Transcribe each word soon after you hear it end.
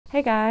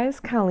Hey guys,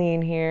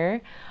 Colleen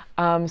here.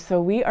 So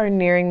we are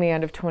nearing the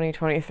end of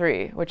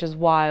 2023, which is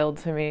wild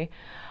to me.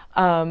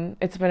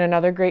 It's been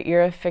another great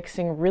year of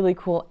fixing really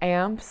cool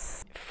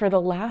amps. For the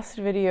last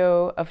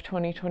video of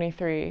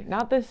 2023,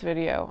 not this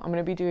video, I'm going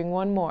to be doing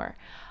one more.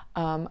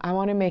 I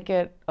want to make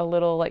it a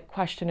little like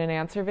question and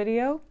answer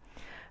video.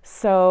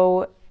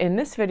 So in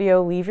this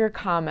video, leave your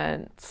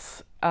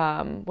comments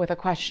with a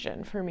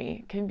question for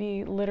me. It can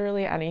be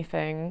literally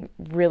anything.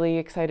 Really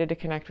excited to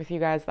connect with you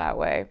guys that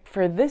way.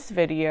 For this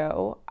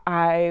video,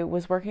 I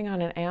was working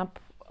on an amp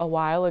a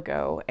while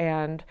ago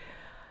and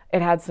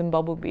it had some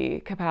Bumblebee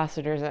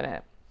capacitors in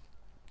it.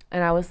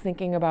 And I was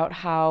thinking about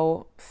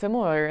how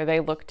similar they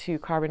look to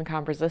carbon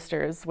comp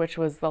resistors, which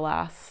was the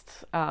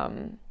last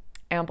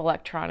Amp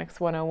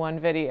Electronics 101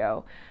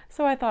 video.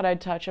 So I thought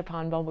I'd touch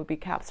upon Bumblebee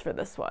caps for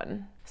this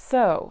one.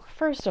 So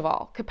first of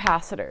all,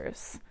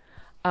 capacitors.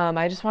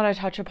 I just want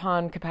to touch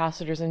upon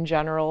capacitors in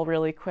general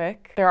really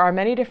quick. There are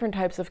many different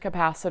types of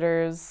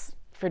capacitors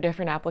for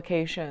different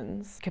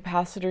applications.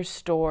 Capacitors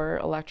store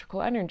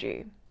electrical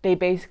energy. They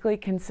basically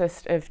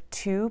consist of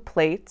two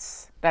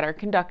plates that are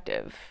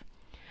conductive,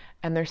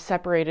 and they're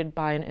separated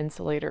by an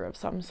insulator of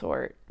some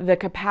sort. The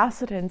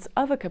capacitance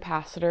of a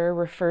capacitor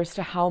refers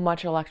to how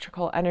much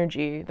electrical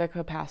energy the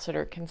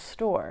capacitor can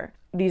store.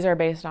 These are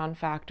based on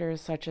factors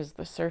such as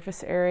the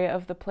surface area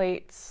of the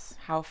plates,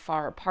 how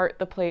far apart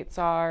the plates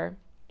are,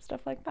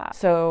 stuff like that.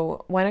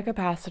 So when a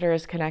capacitor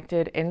is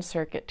connected in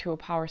circuit to a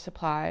power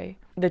supply,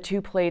 the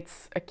two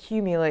plates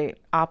accumulate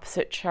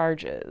opposite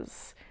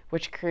charges,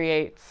 which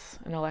creates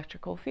an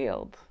electrical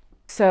field.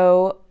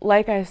 So,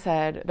 like I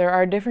said, there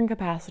are different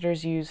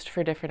capacitors used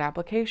for different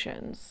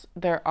applications.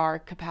 There are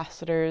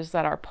capacitors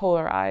that are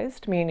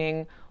polarized,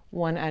 meaning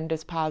one end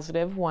is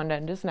positive, one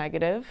end is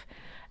negative,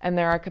 and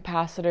there are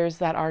capacitors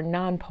that are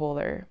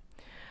nonpolar.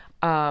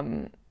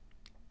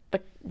 The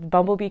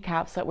Bumblebee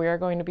caps that we are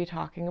going to be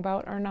talking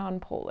about are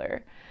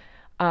nonpolar,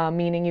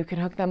 meaning you can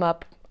hook them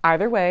up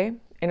either way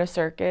in a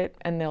circuit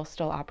and they'll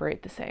still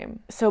operate the same.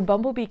 So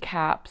Bumblebee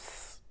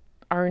caps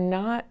are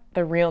not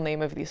the real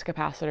name of these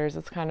capacitors.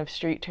 It's kind of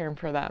street term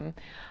for them.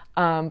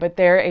 But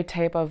they're a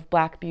type of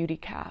Black Beauty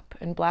cap,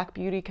 and Black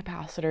Beauty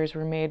capacitors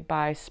were made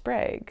by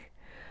Sprague.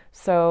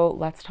 So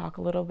let's talk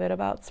a little bit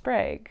about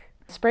Sprague.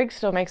 Sprague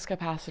still makes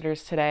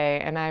capacitors today,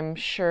 and I'm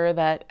sure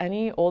that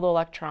any old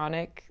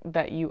electronic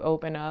that you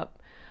open up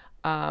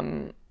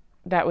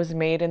that was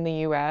made in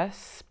the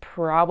US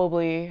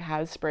probably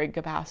has Sprague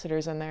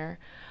capacitors in there,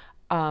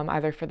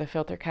 either for the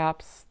filter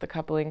caps, the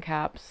coupling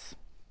caps,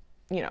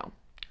 you know.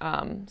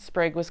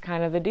 Sprague was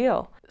kind of the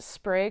deal.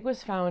 Sprague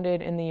was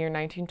founded in the year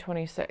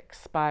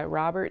 1926 by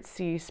Robert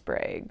C.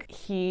 Sprague.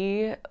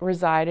 He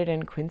resided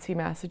in Quincy,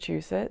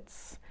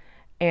 Massachusetts,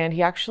 and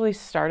he actually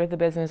started the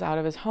business out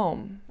of his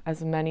home,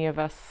 as many of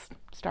us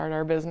start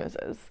our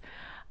businesses.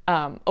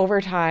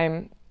 Over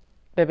time,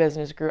 the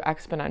business grew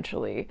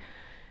exponentially.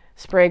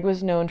 Sprague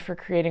was known for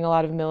creating a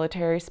lot of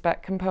military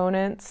spec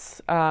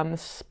components,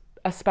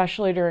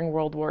 especially during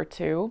World War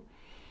II.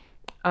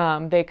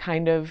 They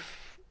kind of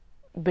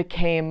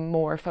became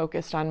more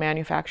focused on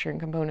manufacturing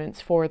components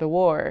for the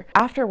war.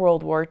 After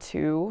World War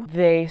II,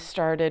 they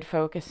started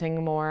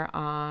focusing more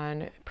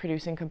on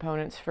producing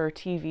components for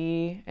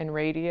TV and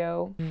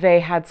radio. They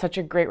had such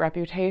a great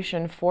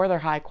reputation for their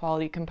high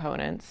quality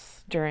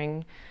components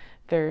during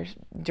the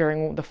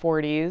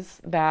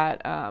 40s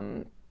that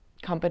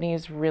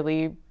companies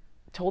really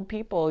told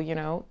people, you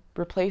know,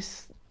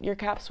 replace your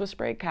caps with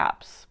Sprague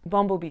caps.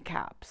 Bumblebee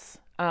caps.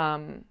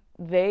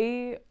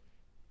 They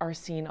are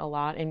seen a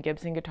lot in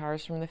Gibson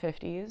guitars from the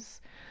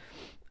 50s.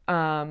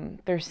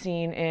 They're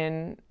seen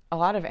in a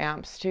lot of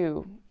amps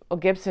too. Well,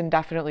 Gibson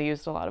definitely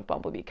used a lot of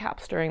Bumblebee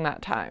caps during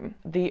that time.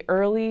 The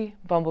early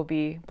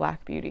Bumblebee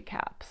Black Beauty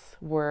caps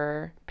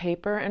were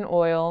paper and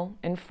oil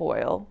and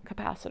foil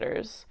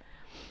capacitors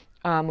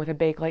with a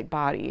Bakelite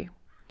body.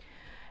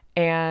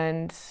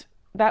 And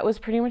that was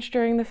pretty much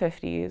during the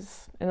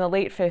 50s. In the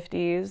late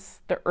 50s,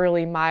 the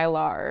early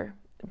Mylar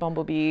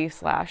Bumblebee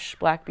 /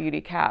 Black Beauty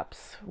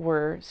caps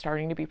were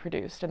starting to be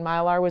produced, and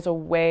Mylar was a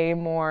way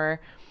more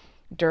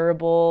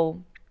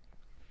durable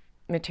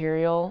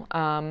material.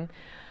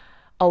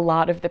 A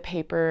lot of the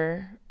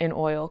paper and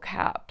oil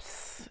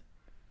caps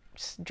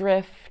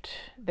drift,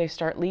 they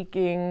start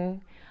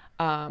leaking.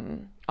 A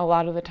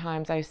lot of the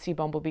times I see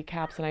Bumblebee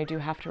caps and I do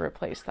have to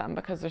replace them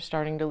because they're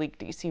starting to leak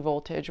DC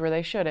voltage where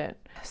they shouldn't.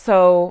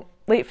 So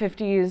late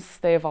 50s,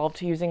 they evolved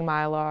to using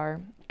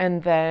Mylar.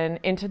 And then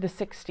into the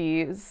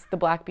 60s, the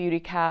Black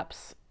Beauty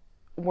caps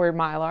were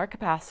Mylar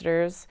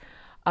capacitors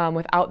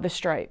without the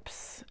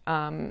stripes.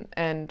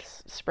 And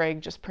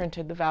Sprague just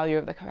printed the value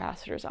of the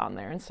capacitors on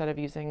there instead of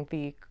using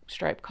the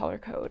stripe color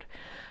code,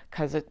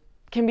 because it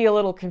can be a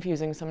little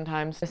confusing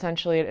sometimes.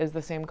 Essentially, it is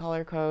the same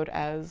color code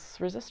as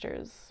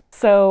resistors.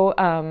 So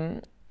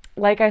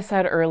like I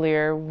said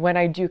earlier, when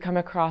I do come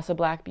across a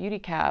Black Beauty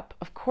cap,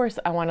 of course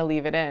I want to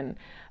leave it in,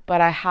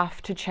 but I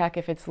have to check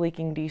if it's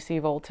leaking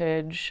DC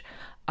voltage,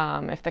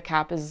 if the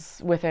cap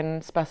is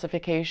within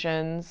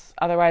specifications.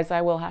 Otherwise,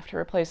 I will have to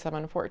replace them,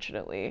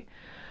 unfortunately.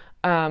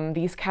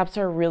 These caps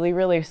are really,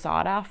 really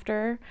sought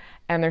after,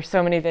 and there's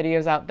so many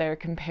videos out there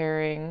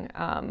comparing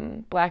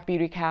black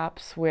beauty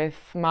caps with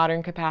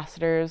modern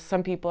capacitors.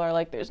 Some people are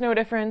like, there's no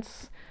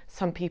difference.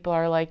 Some people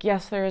are like,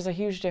 yes, there is a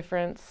huge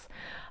difference.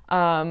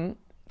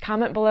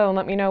 Comment below and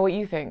let me know what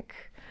you think.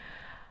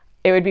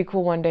 It would be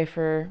cool one day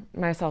for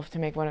myself to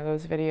make one of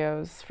those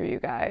videos for you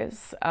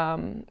guys.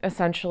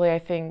 Essentially, I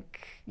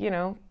think, you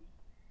know,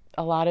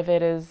 a lot of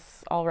it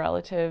is all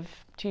relative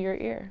to your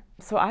ear.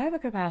 So I have a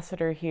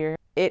capacitor here.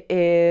 It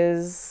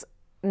is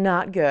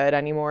not good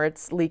anymore.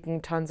 It's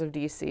leaking tons of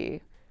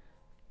DC.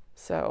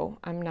 So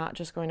I'm not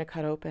just going to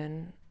cut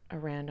open a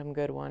random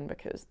good one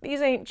because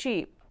these ain't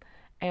cheap.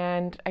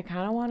 And I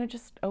kind of want to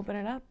just open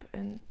it up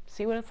and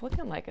see what it's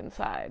looking like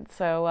inside.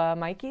 So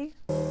Mikey?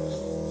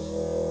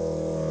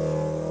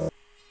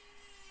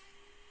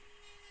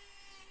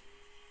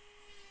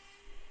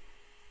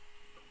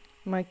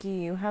 Mikey,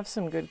 you have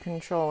some good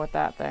control with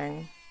that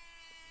thing.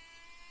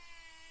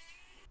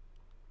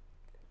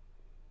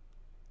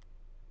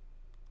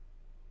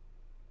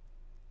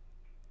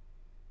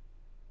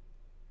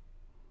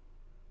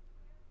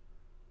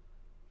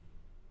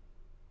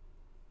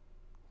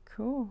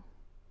 Cool.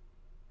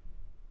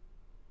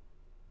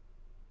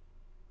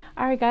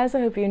 Alright guys, I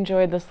hope you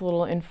enjoyed this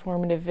little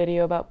informative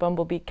video about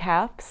Bumblebee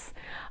caps.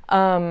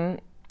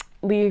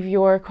 Leave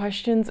your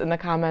questions in the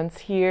comments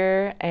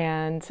here,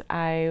 and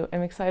I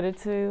am excited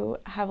to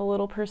have a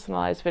little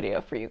personalized video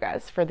for you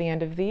guys for the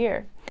end of the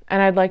year.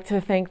 And I'd like to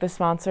thank the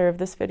sponsor of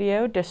this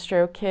video,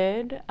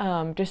 DistroKid.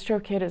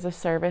 DistroKid is a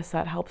service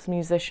that helps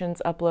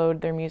musicians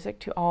upload their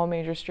music to all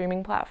major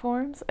streaming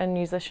platforms, and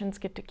musicians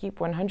get to keep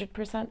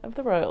 100% of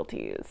the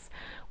royalties.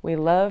 We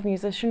love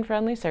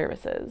musician-friendly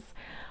services.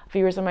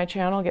 Viewers on my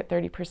channel get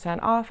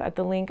 30% off at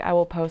the link I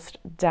will post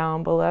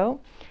down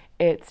below.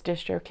 It's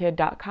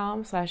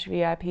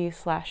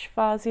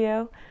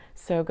distrokid.com/VIP/Fazio.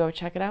 So go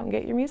check it out and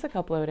get your music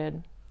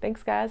uploaded.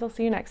 Thanks guys, I'll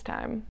see you next time.